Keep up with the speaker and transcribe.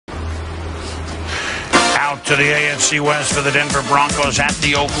Out to the AFC West for the Denver Broncos at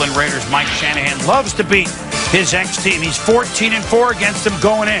the Oakland Raiders. Mike Shanahan loves to beat his ex-team. He's 14-4 against them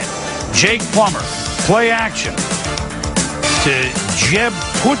going in. Jake Plummer, play action to Jeb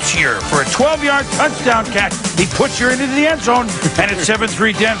Putzier for a 12-yard touchdown catch. He puts you into the end zone, and it's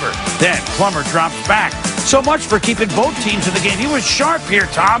 7-3 Denver. Then Plummer drops back. So much for keeping both teams in the game. He was sharp here,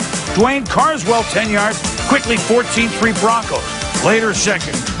 Tom. Dwayne Carswell, 10 yards. Quickly 14-3 Broncos. Later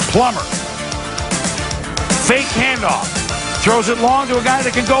second, Plummer. Fake handoff. Throws it long to a guy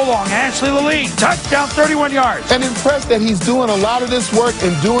that can go long. Ashley Lilly, touchdown, 31 yards. And impressed that he's doing a lot of this work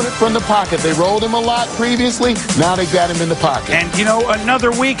and doing it from the pocket. They rolled him a lot previously. Now they got him in the pocket. And, you know,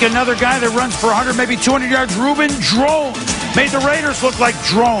 another week, another guy that runs for 100, maybe 200 yards, Ruben Drones. Made the Raiders look like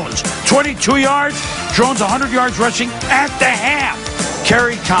drones. 22 yards, Drones 100 yards rushing at the half.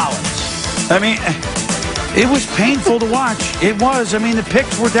 Kerry Collins. I mean, it was painful to watch. It was. I mean, the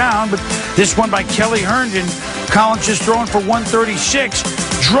picks were down, but this one by Kelly Herndon. Collins just throwing for 136.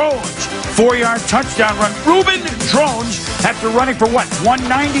 Drones, 4-yard touchdown run. Ruben Drones, after running for what,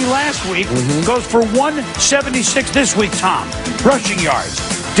 190 last week, goes for 176 this week, Tom. Rushing yards.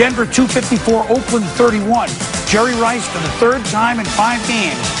 Denver 254, Oakland 31. Jerry Rice for the third time in 5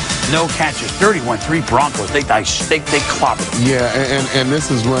 games. No catches. 31-3 Broncos. They clobbered them. Yeah, and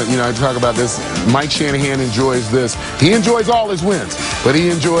this is what, you know, I talk about this. Mike Shanahan enjoys this. He enjoys all his wins, but he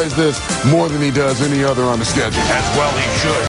enjoys this more than he does any other on the schedule. As well he should.